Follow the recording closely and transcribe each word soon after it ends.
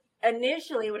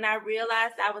initially when I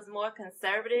realized I was more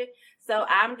conservative, so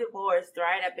I'm divorced,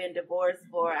 right? I've been divorced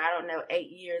for, I don't know, 8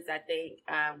 years, I think,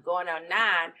 going on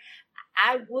 9.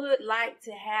 I would like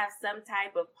to have some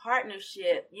type of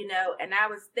partnership, and I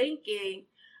was thinking,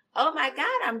 oh my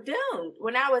God, I'm doomed.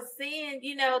 When I was seeing,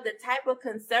 the type of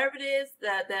conservatives,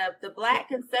 the black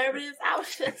conservatives, I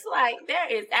was just like,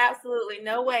 there is absolutely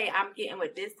no way I'm getting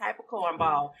with this type of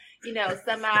cornball.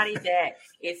 Somebody that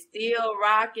is still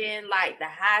rocking like the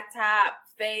high top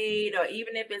fade, or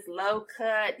even if it's low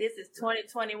cut. This is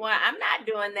 2021. I'm not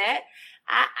doing that.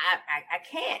 I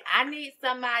can't. I need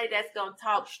somebody that's gonna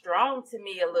talk strong to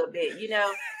me a little bit.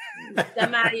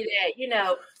 Somebody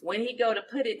that when he go to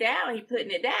put it down, he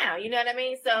putting it down. You know what I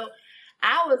mean? So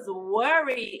I was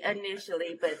worried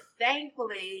initially, but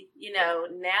thankfully,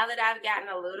 now that I've gotten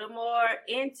a little more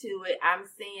into it, I'm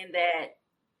seeing that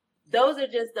those are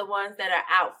just the ones that are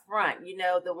out front,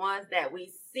 the ones that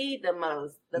we see the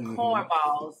most, the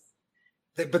cornballs.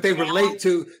 But they relate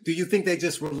to, do you think they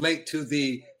just relate to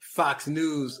the Fox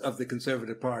News of the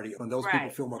conservative party, and those people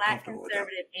feel more Black comfortable with that?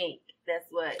 Conservative Inc. That's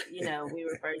what, we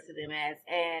refer to them as.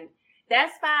 And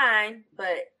that's fine,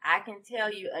 but I can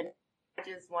tell you, I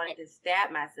just wanted to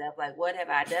stab myself. Like, what have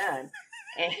I done?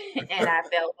 And I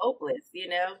felt hopeless,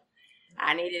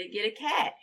 I needed to get a cat.